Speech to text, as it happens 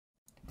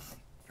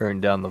Turn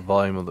down the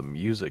volume of the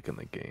music in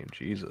the game.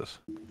 Jesus.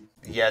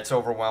 Yeah, it's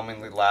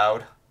overwhelmingly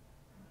loud.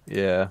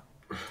 Yeah.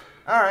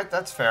 Alright,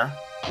 that's fair.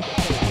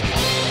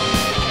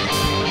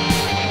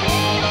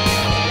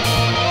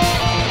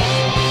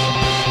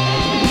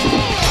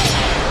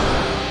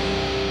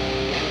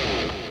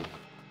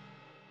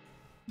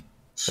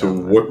 So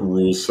what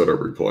rule set are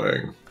we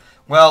playing?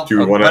 Well, do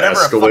we want to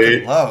escalate?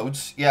 It fucking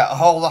loads. Yeah,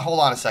 hold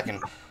on a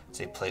second.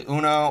 Say play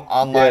Uno,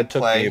 online yeah, it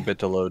took play. me a bit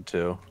to load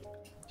too.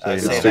 So I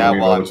say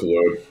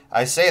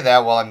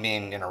that while I'm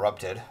being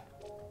interrupted.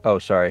 Oh,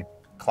 sorry.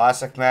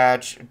 Classic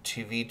match,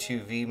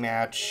 2v2v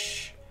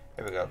match.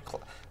 Here we go.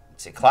 Let's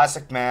see,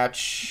 classic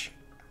match.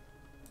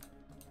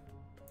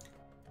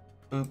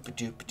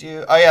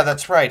 Boop-a-doop-a-doo. Oh yeah,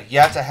 that's right. You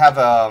have to have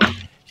a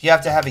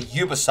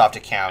UBISOFT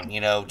account.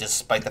 You know,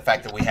 despite the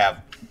fact that we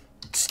have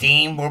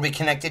Steam where we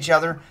connect each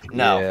other.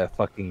 No. Yeah,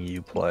 fucking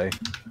Uplay.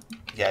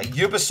 Yeah,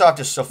 Ubisoft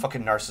is so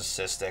fucking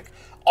narcissistic.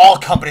 All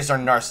companies are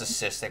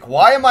narcissistic.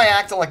 Why am I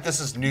acting like this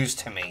is news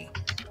to me?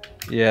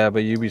 Yeah,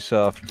 but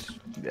Ubisoft,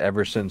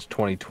 ever since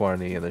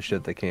 2020 and the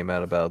shit that came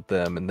out about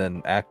them, and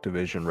then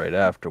Activision right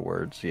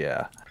afterwards,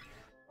 yeah.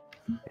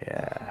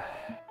 Yeah.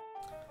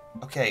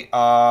 Okay,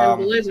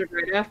 And Blizzard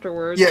right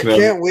afterwards. Yeah,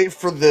 can't wait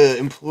for the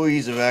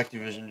employees of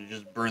Activision to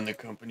just burn the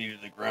company to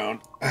the ground.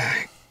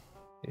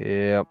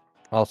 Yep.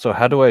 Also,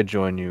 how do I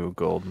join you,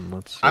 Golden?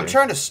 Let's see. I'm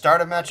trying to start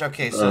a match.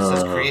 Okay, so it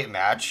says create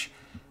match.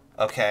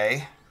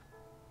 Okay.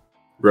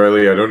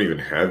 Riley, I don't even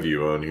have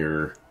you on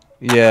here.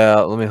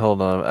 Yeah, let me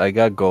hold on. I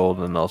got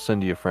Golden. I'll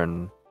send you a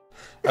friend.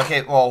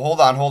 Okay, well,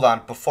 hold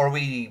on. Before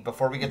we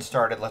get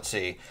started, let's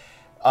see.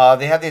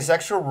 They have these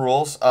extra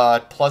rules.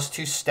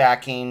 +2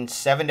 stacking,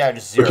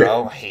 7-0.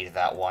 Okay. Hated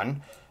that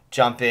one.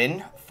 Jump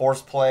in,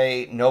 force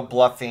play, no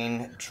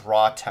bluffing,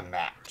 draw to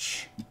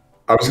match.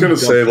 I was gonna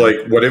say,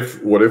 like, what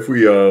if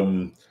we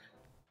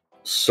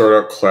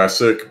start out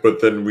classic, but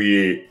then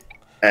we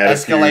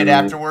escalate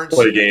afterwards,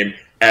 play a game,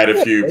 add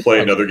a few, play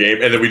another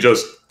game, and then we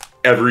just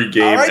every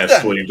game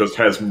escalating just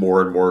has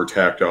more and more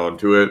tacked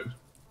onto it.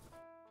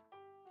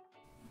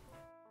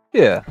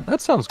 Yeah, that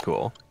sounds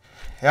cool.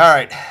 All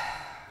right,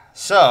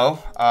 so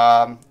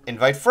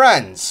invite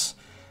friends.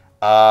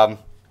 Okay,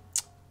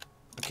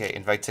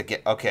 invite to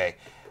game.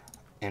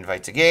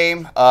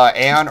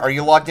 Aeon, are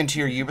you logged into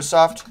your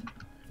Ubisoft?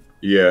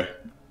 Yeah.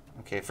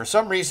 Okay, for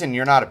some reason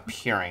you're not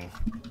appearing.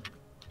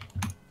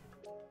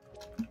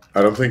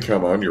 I don't think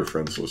I'm on your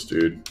friends list,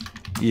 dude.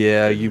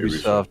 Yeah,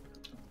 Ubisoft.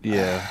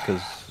 Yeah,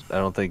 because I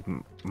don't think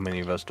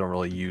many of us don't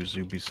really use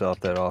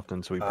Ubisoft that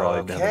often, so we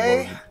probably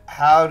okay.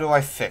 How do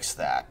I fix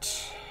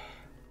that?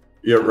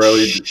 Yeah,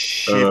 Riley,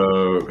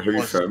 have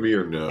you found me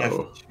or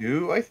no?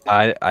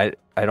 I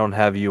don't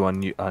have you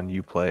on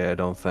Uplay. I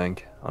don't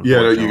think.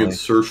 Yeah, no, you can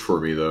search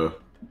for me though.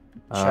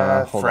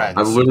 Hold on.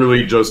 I'm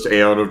literally just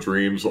Aeon of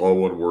Dreams, all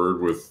one word,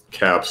 with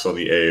caps on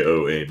the A,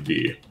 O, and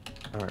D.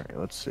 Alright,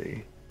 let's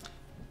see.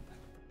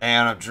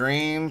 Aeon of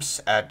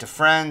Dreams, add to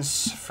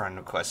friends, friend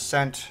request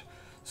sent.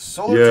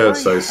 Solar,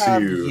 yes, I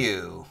see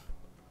you.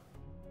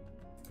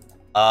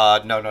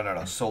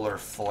 No. Solar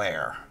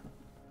Flare.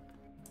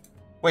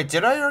 Wait,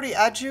 did I already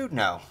add you?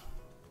 No.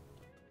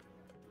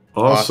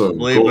 Awesome.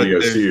 Goldie,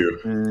 I see you.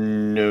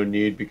 No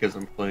need because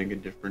I'm playing a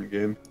different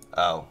game.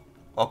 Oh.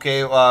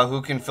 Okay,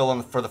 who can fill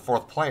in for the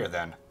fourth player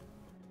then?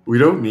 We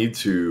don't need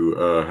to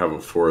have a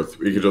fourth.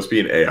 We could just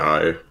be an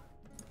AI.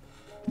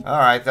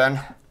 Alright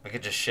then. We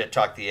could just shit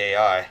talk the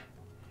AI.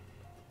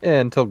 Yeah,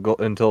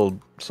 until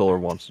Solar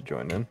wants to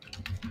join in.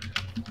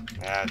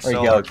 Yeah,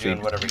 Solar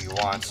doing whatever he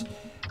wants.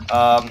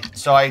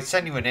 So I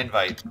sent you an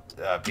invite,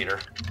 Peter.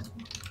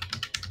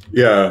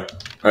 Yeah,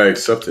 I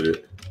accepted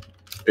it.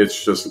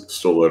 It's just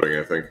still loading,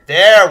 I think.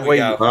 There we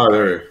go. Ah,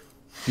 there.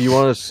 Do you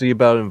want to see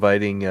about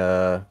inviting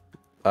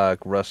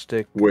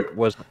Rustic?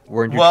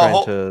 Weren't you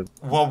trying to?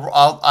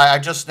 Well, I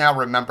just now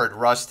remembered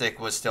Rustic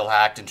was still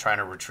hacked and trying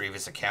to retrieve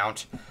his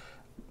account.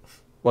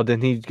 Well,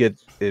 didn't he get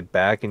it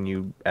back and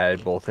you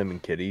added both him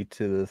and Kitty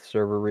to the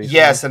server recently?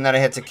 Yes, and then I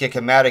had to kick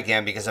him out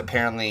again because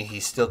apparently he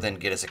still didn't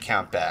get his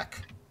account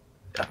back.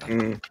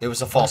 It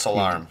was a false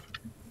alarm.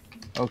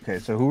 Okay,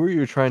 so who were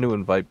you trying to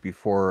invite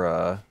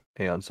before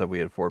Aeon said we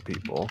had 4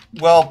 people?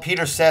 Well,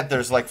 Peter said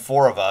there's like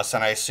 4 of us,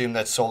 and I assumed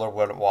that Solar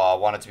would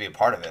wanted to be a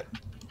part of it.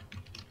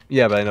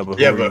 Yeah, but I know. But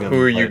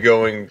who are you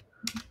going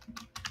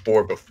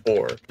for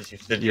before? Because you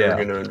said you were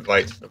going to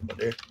invite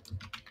somebody.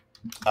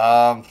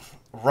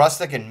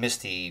 Rustic and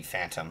Misty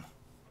Phantom.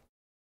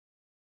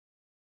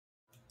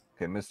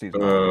 Okay, Misty's.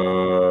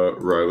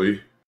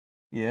 Riley.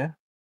 Yeah.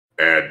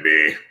 Add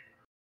me.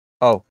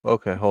 Oh,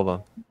 okay. Hold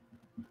on.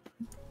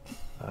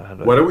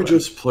 Why don't we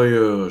just play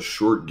a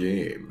short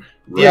game?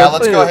 Right? Yeah,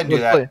 let's go ahead and do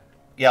that.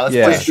 Yeah, let's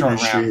play a short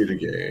round. A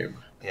game.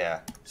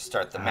 Yeah,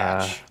 start the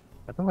match.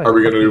 Are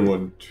we gonna do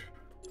one?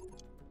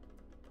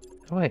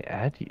 How do I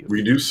add you?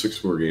 We do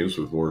 6 more games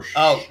with more.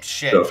 Oh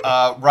shit,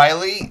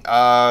 Riley.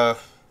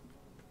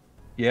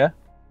 Yeah.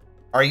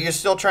 Are you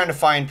still trying to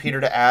find Peter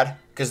to add?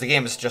 Because the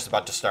game is just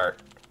about to start.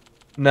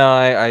 No,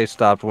 I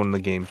stopped when the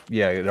game.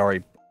 Yeah, it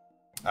already.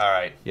 All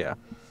right. Yeah.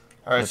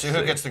 All right. So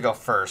who gets to go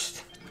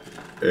first?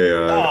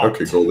 AI.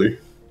 Okay, Goldie.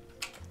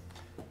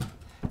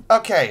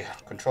 Okay,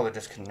 controller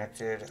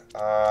disconnected.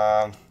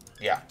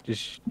 Yeah.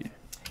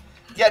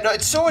 Yeah, no,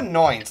 it's so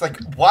annoying. It's like,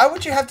 why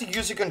would you have to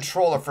use a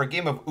controller for a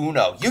game of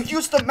Uno? You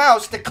use the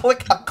mouse to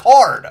click a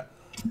card.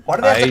 Why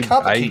do they have to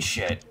complicate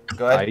shit?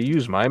 Go ahead. I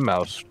use my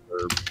mouse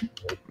for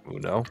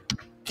Uno.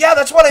 Yeah,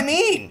 that's what I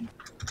mean.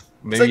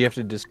 Maybe you have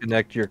to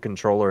disconnect your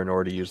controller in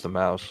order to use the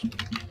mouse.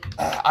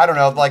 I don't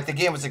know, like, the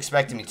game was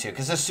expecting me to,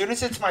 because as soon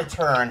as it's my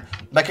turn,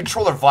 my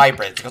controller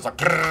vibrates. It goes like,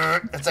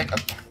 grrr. It's like,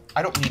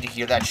 I don't need to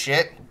hear that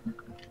shit.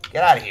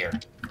 Get out of here.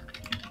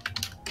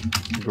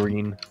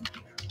 Green.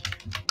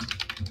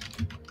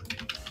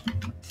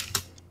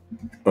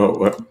 Oh,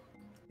 what?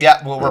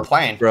 Yeah, well, we're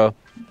playing. Bro.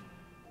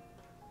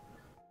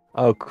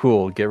 Oh,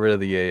 cool. Get rid of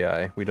the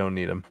AI. We don't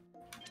need him.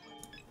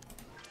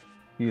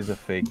 He's a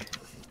fake.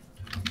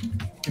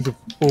 He's a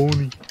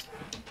phony.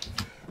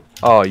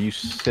 Oh, you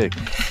sick.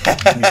 You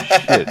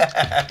shit.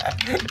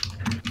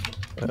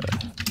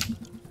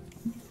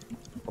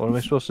 What am I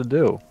supposed to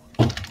do?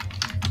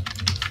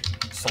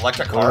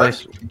 Select a card?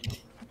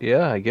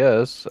 Yeah, I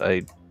guess.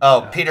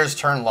 Oh, Peter's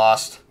turn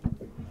lost.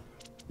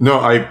 No,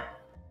 I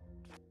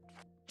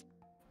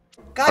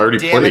already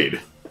played.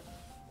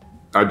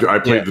 I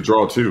played the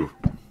draw too.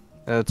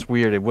 That's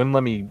weird. It wouldn't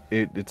let me.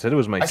 It said it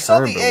was my turn. I saw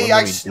the but it wouldn't AI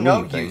let me do Snow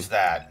anything. use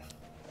that.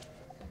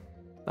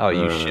 Oh,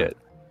 you shit.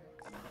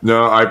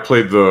 No, I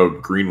played the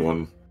green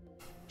one.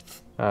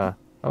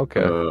 Okay.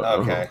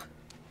 Okay.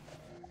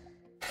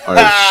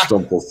 I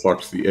stumble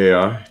fucked the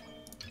AI.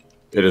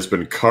 It has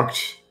been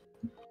cucked,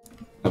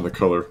 and the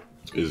color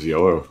is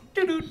yellow.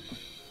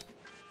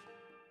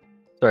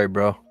 Sorry,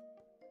 bro.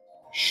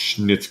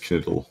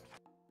 Schnittkittel.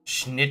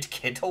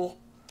 Schnittkittel?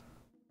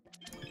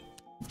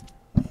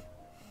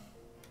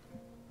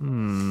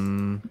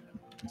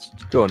 Let's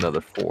go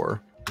another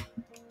 4.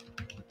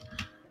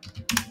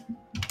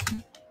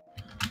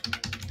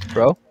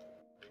 Bro?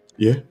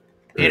 Yeah.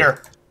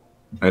 Peter.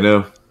 I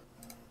know.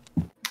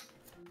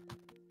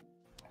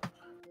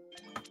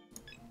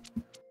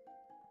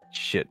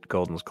 Shit,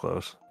 Golden's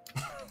close.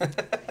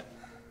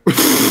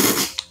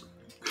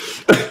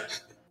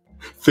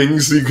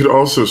 Things you could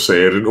also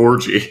say at an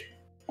orgy.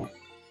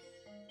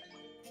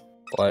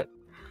 What?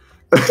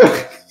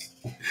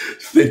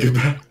 Think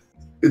about it.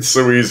 It's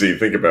so easy.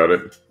 Think about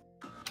it.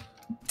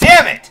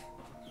 Damn it!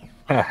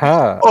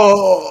 Haha.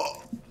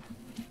 Oh!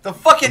 The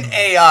fucking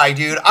AI,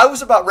 dude. I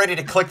was about ready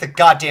to click the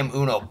goddamn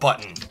Uno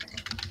button.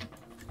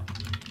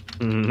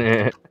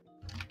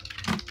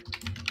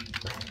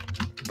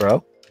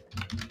 Bro?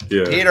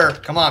 Yeah. Peter,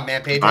 come on,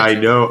 man. Pay I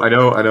attention.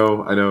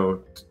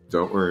 know.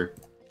 Don't worry.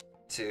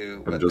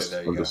 I'm just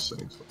saying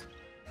stuff.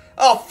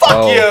 Oh,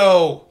 fuck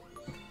you!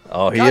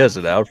 Oh, he has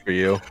it out for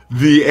you.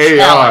 The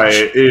AI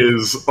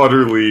is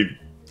utterly...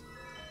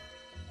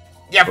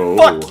 Yeah,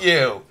 fuck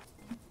you!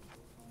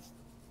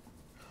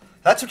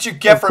 That's what you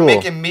get for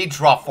making me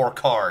draw 4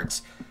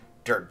 cards,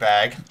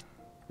 dirtbag.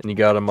 And you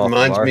got him off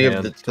Reminds of me our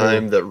of the hand,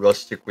 time that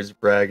Rustic was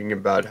bragging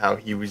about how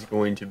he was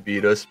going to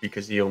beat us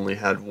because he only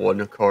had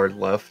 1 card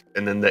left,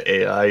 and then the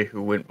AI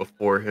who went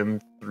before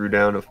him threw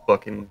down a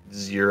fucking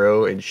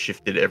 0 and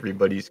shifted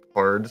everybody's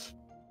cards.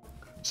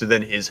 So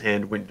then his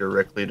hand went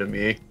directly to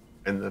me,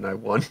 and then I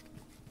won.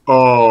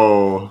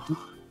 Oh.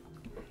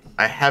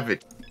 I have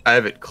it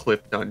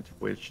clipped on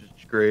Twitch.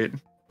 It's great.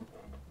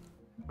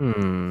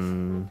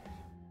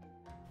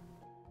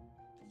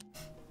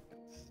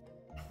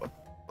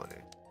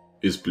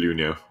 Is blue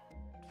now.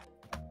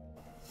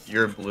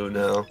 You're blue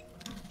now.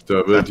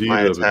 That's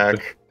my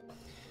attack.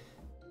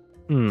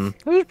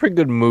 That was a pretty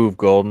good move,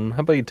 Golden. How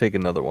about you take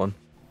another one?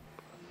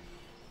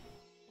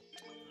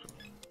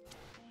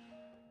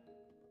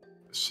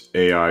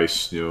 AI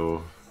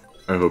Snow.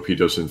 I hope he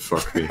doesn't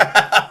fuck me.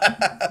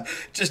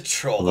 Just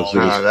troll Unless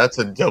all. That's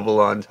a double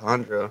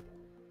entendre.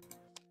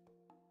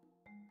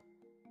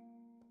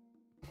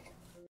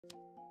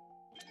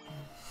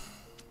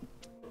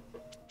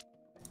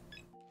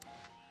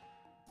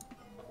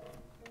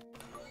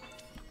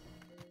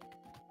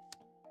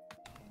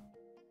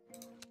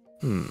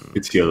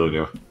 It's yellow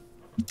now.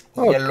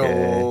 Okay.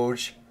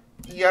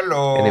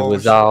 Yellow. And it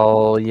was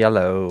all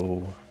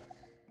yellow.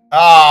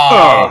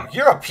 Oh,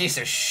 you're a piece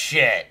of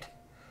shit.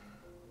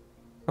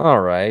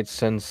 Alright,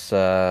 since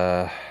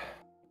I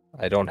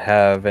don't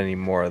have any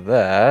more of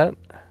that.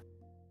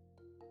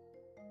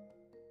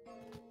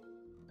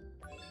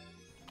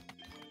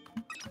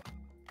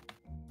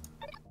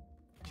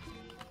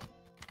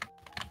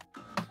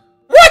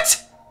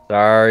 What?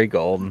 Sorry,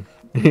 Golden.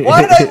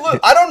 Why did I lose?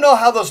 I don't know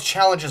how those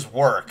challenges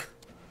work.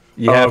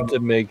 You have to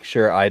make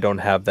sure I don't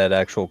have that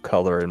actual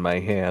color in my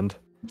hand.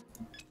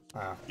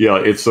 Yeah,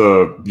 it's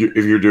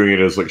if you're doing it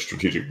as like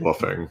strategic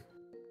bluffing.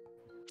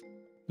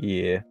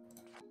 Yeah.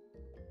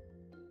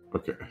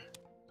 Okay.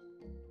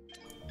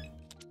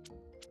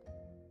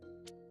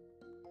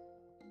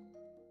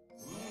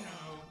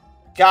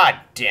 God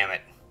damn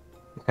it.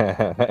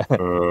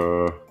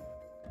 Uh.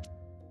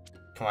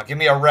 Come on, give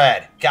me a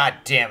red. God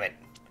damn it.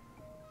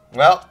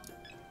 Well.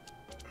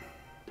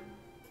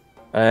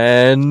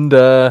 And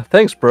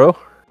thanks, bro.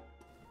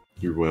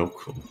 You're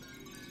welcome.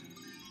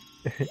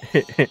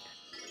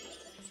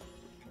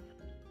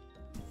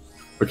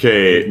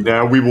 Okay,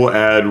 now we will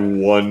add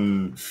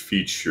one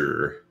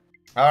feature.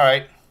 All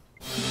right.